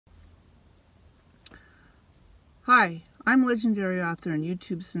Hi, I'm legendary author and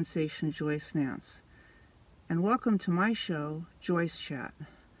YouTube sensation Joyce Nance, and welcome to my show, JoyceChat.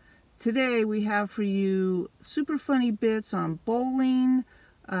 Today we have for you super funny bits on bowling,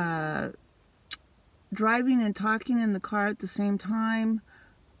 driving and talking in the car at the same time,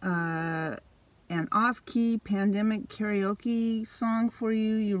 an off-key pandemic karaoke song for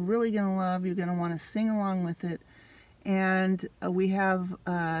you you're really going to love. You're going to want to sing along with it. And we have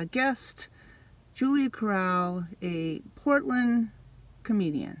a guest, Julia Corral, a Portland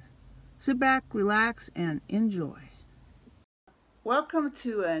comedian. Sit back, relax, and enjoy. Welcome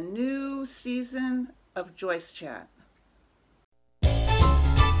to a new season of JoyceChat.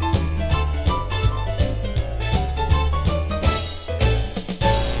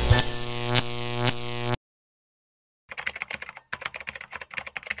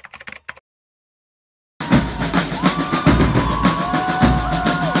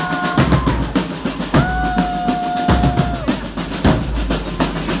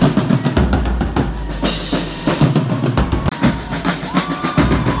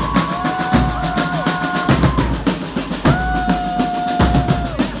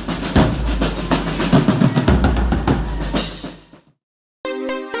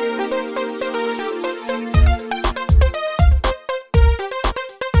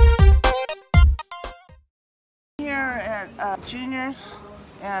 Juniors,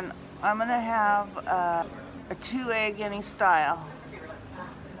 and I'm gonna have a 2-egg any style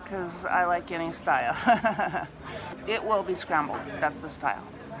because I like any style. It will be scrambled. That's the style.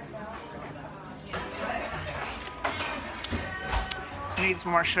 Needs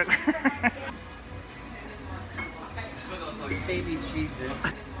more sugar. Baby Jesus.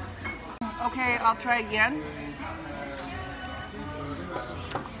 Okay, I'll try again.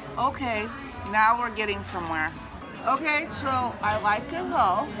 Okay, now we're getting somewhere. Okay, so I like it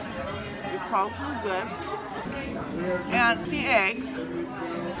whole. Your folks are good. And the eggs.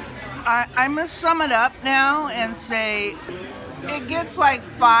 I'm gonna sum it up now and say it gets like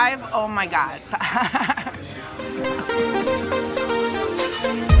 5 oh my god.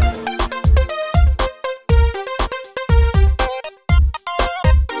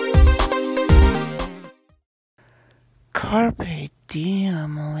 Carpe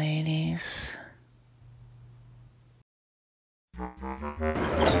diem, ladies.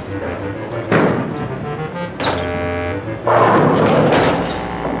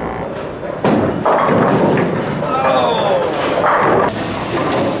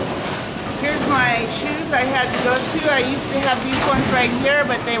 Here's my shoes I had to go to. I used to have these ones right here,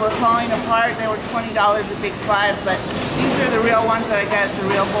 but they were falling apart. They were $20 a big 5, but these are the real ones that I got at the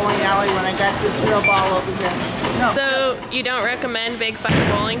real bowling alley when I got this real ball over here. No. So you don't recommend big 5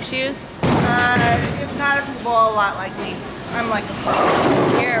 bowling shoes? If not, if you bowl a lot like me. I'm like a pro.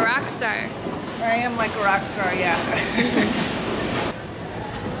 You're a rock star. I am like a rock star, yeah.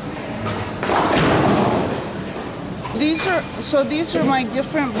 These are my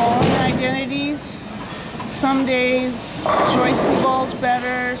different bowling identities. Some days Joyce bowls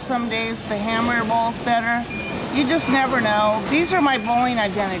better, some days the Hammer bowls better. You just never know. These are my bowling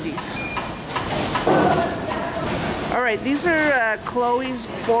identities. All right, these are Chloe's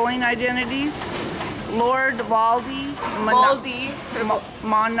bowling identities. Lord Valdi,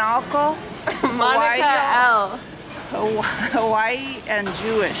 Monaco, Monica L. Hawaii, and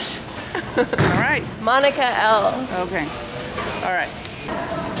Jewish. All right. Monica L. Okay. All right.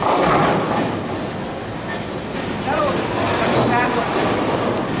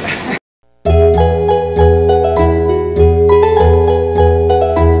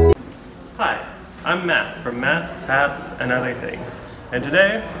 Hi, I'm Matt from Matt's Hats and Other Things. And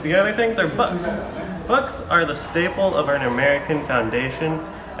today, the other things are books. Books are the staple of an American foundation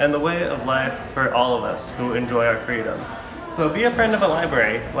and the way of life for all of us who enjoy our freedoms. So be a friend of a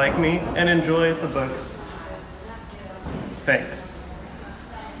library, like me, and enjoy the books. Thanks.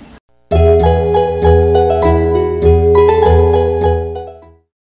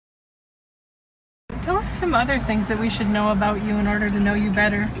 Tell us some other things that we should know about you in order to know you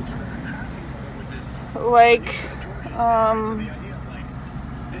better. Like,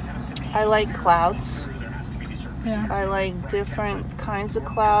 I like clouds. Yeah. I like different kinds of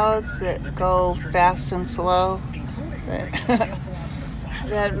clouds that go fast and slow,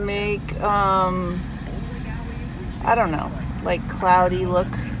 that make, I don't know, like cloudy look,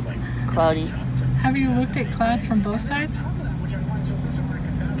 cloudy. Have you looked at clouds from both sides?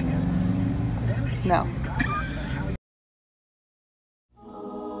 No.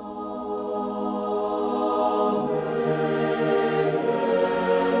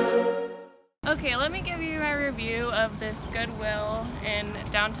 Okay, let me give you my review of this Goodwill in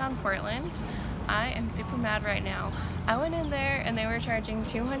downtown Portland. I am super mad right now. I went in there and they were charging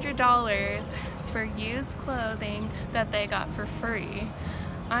 $200 for used clothing that they got for free.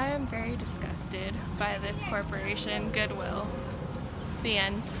 I am very disgusted by this corporation, Goodwill. The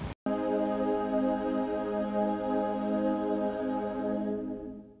end.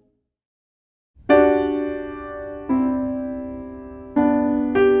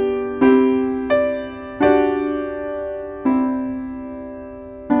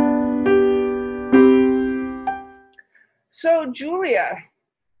 So Julia,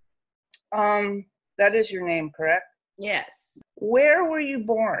 that is your name, correct? Yes. Where were you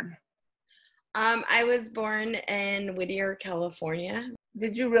born? I was born in Whittier, California.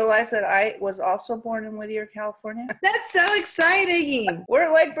 Did you realize that I was also born in Whittier, California? That's so exciting.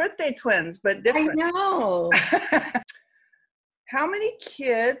 We're like birthday twins, but different. I know. How many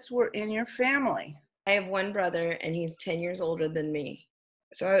kids were in your family? I have one brother, and he's 10 years older than me.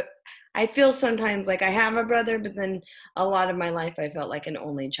 So I feel sometimes like I have a brother, but then a lot of my life I felt like an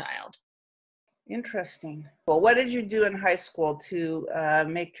only child. Interesting. Well, what did you do in high school to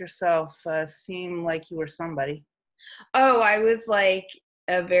make yourself seem like you were somebody? Oh, I was like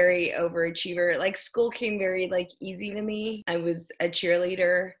a very overachiever. Like school came very like easy to me. I was a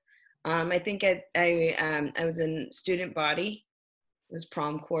cheerleader. I think I was in student body. I was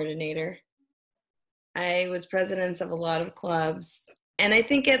prom coordinator. I was president of a lot of clubs. And I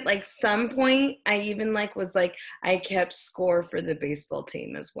think at like some point I even like was like I kept score for the baseball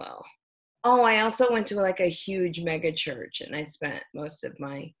team as well. Oh, I also went to like a huge mega church and I spent most of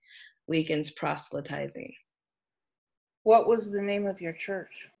my weekends proselytizing. What was the name of your church?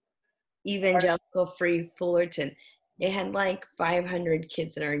 Evangelical Free Fullerton. It had like 500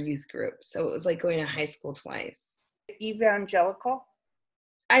 kids in our youth group. So it was like going to high school twice. Evangelical?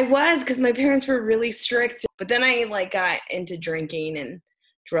 I was, because my parents were really strict. But then I like got into drinking and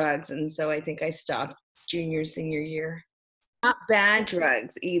drugs. And so I think I stopped junior, senior year. Not bad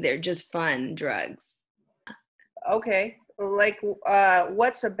drugs either, just fun drugs. Okay. Like,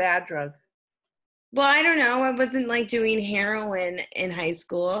 what's a bad drug? Well, I don't know. I wasn't like doing heroin in high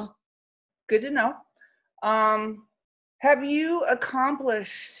school. Good to know. Have you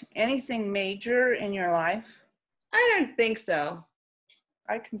accomplished anything major in your life? I don't think so.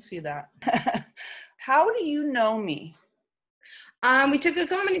 I can see that. How do you know me? We took a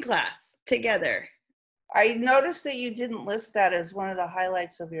comedy class together. I noticed that you didn't list that as one of the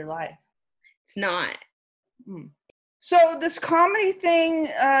highlights of your life. It's not. So this comedy thing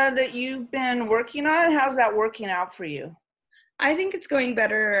that you've been working on, how's that working out for you? I think it's going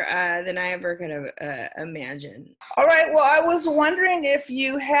better than I ever could have imagined. All right. Well, I was wondering if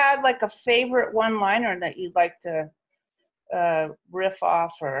you had like a favorite one-liner that you'd like to riff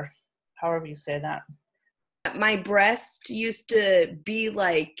off, or however you say that. My breast used to be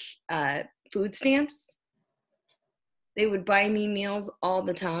like food stamps. They would buy me meals all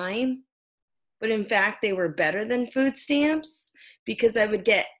the time. But in fact, they were better than food stamps because I would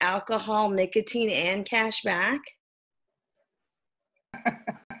get alcohol, nicotine, and cash back.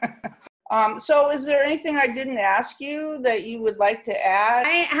 So is there anything I didn't ask you that you would like to add?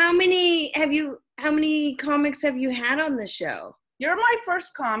 How many comics have you had on the show? You're my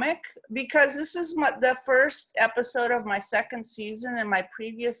first comic because this is the first episode of my second season, and my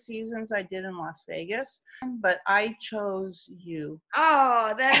previous seasons I did in Las Vegas, but I chose you.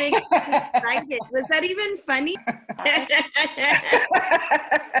 Oh, that makes me excited. Was that even funny?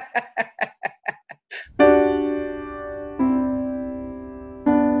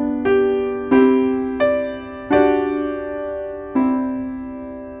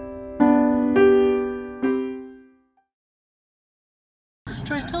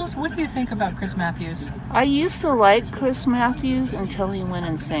 Joyce, tell us, what do you think about Chris Matthews? I used to like Chris Matthews until he went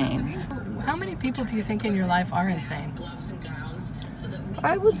insane. How many people do you think in your life are insane?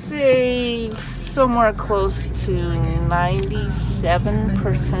 I would say somewhere close to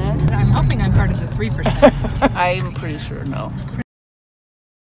 97%. I'm hoping I'm part of the 3%. I'm pretty sure no.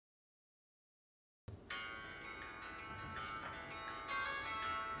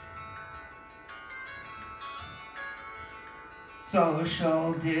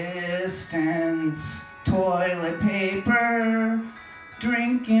 Social distance, toilet paper,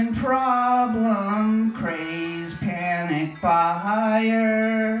 drinking problem, craze, panic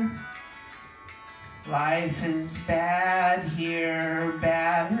buyer. Life is bad here,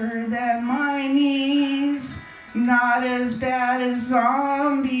 badder than my knees. Not as bad as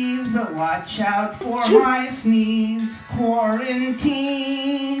zombies, but watch out for my sneeze.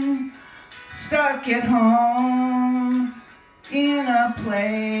 Quarantine, stuck at home, in a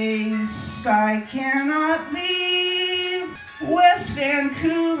place I cannot leave. West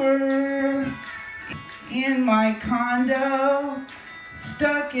Vancouver, in my condo,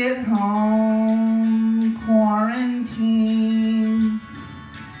 stuck at home, quarantine.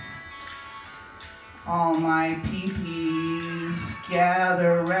 All my peepees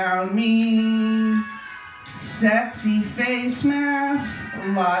gather around me, sexy face mask,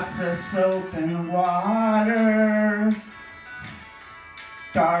 lots of soap and water.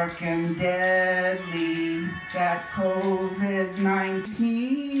 Dark and deadly, that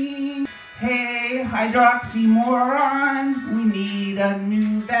COVID-19. Hey, hydroxymoron, we need a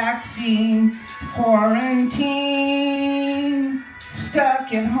new vaccine. Quarantine,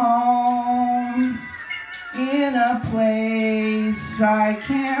 stuck at home, in a place I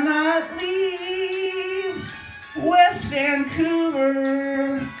cannot leave. West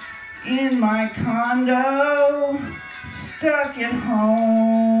Vancouver, in my condo, stuck at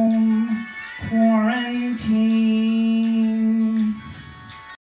home, quarantine.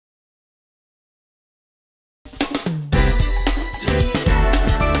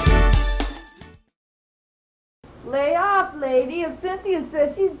 Lay off, lady. If Cynthia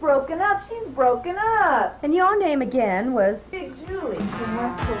says she's broken up, she's broken up. And your name again was? Big Julie from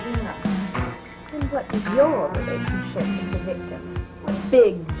West Covina. And what is your relationship with the victim? With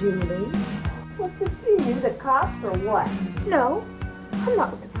Big Julie? What's it to you, the cops or what? No, I'm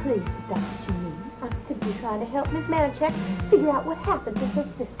not with the police, if that's what you mean. I'm simply trying to help Miss Manichek figure out what happened to her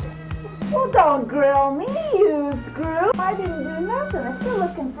sister. Well, don't grill me, you screw. I didn't do nothing. If you're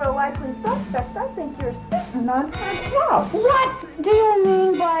looking for a likely suspect, I think you're sitting on her couch. What do you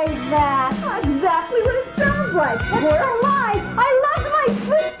mean by that? Exactly what it sounds like. It's her life. I love my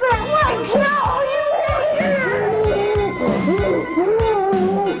sister. What?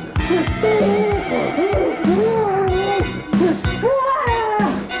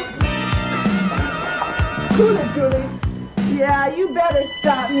 Cool it, Julie. Yeah, you better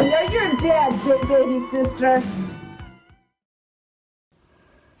stop me. Or you're dead, big baby sister.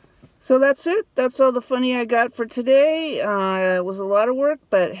 So that's it. That's all the funny I got for today. It was a lot of work,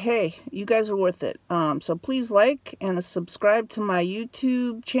 but hey, you guys are worth it. So please like and subscribe to my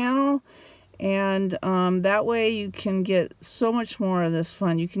YouTube channel. And that way you can get so much more of this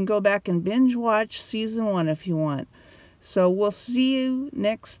fun. You can go back and binge watch season 1 if you want. So we'll see you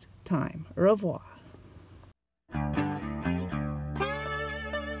next time. Au revoir.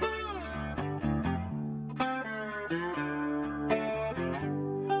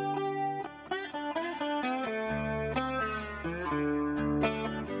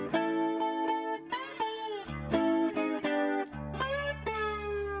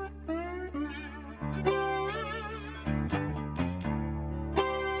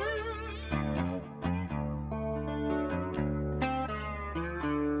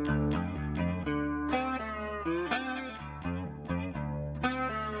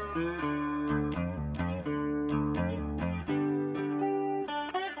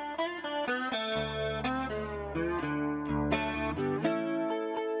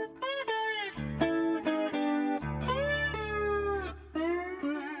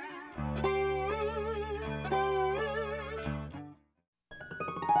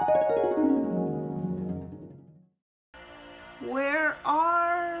 Where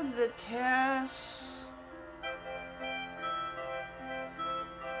are the tests?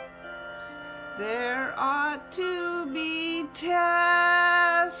 There ought to be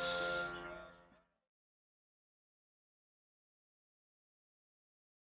tests.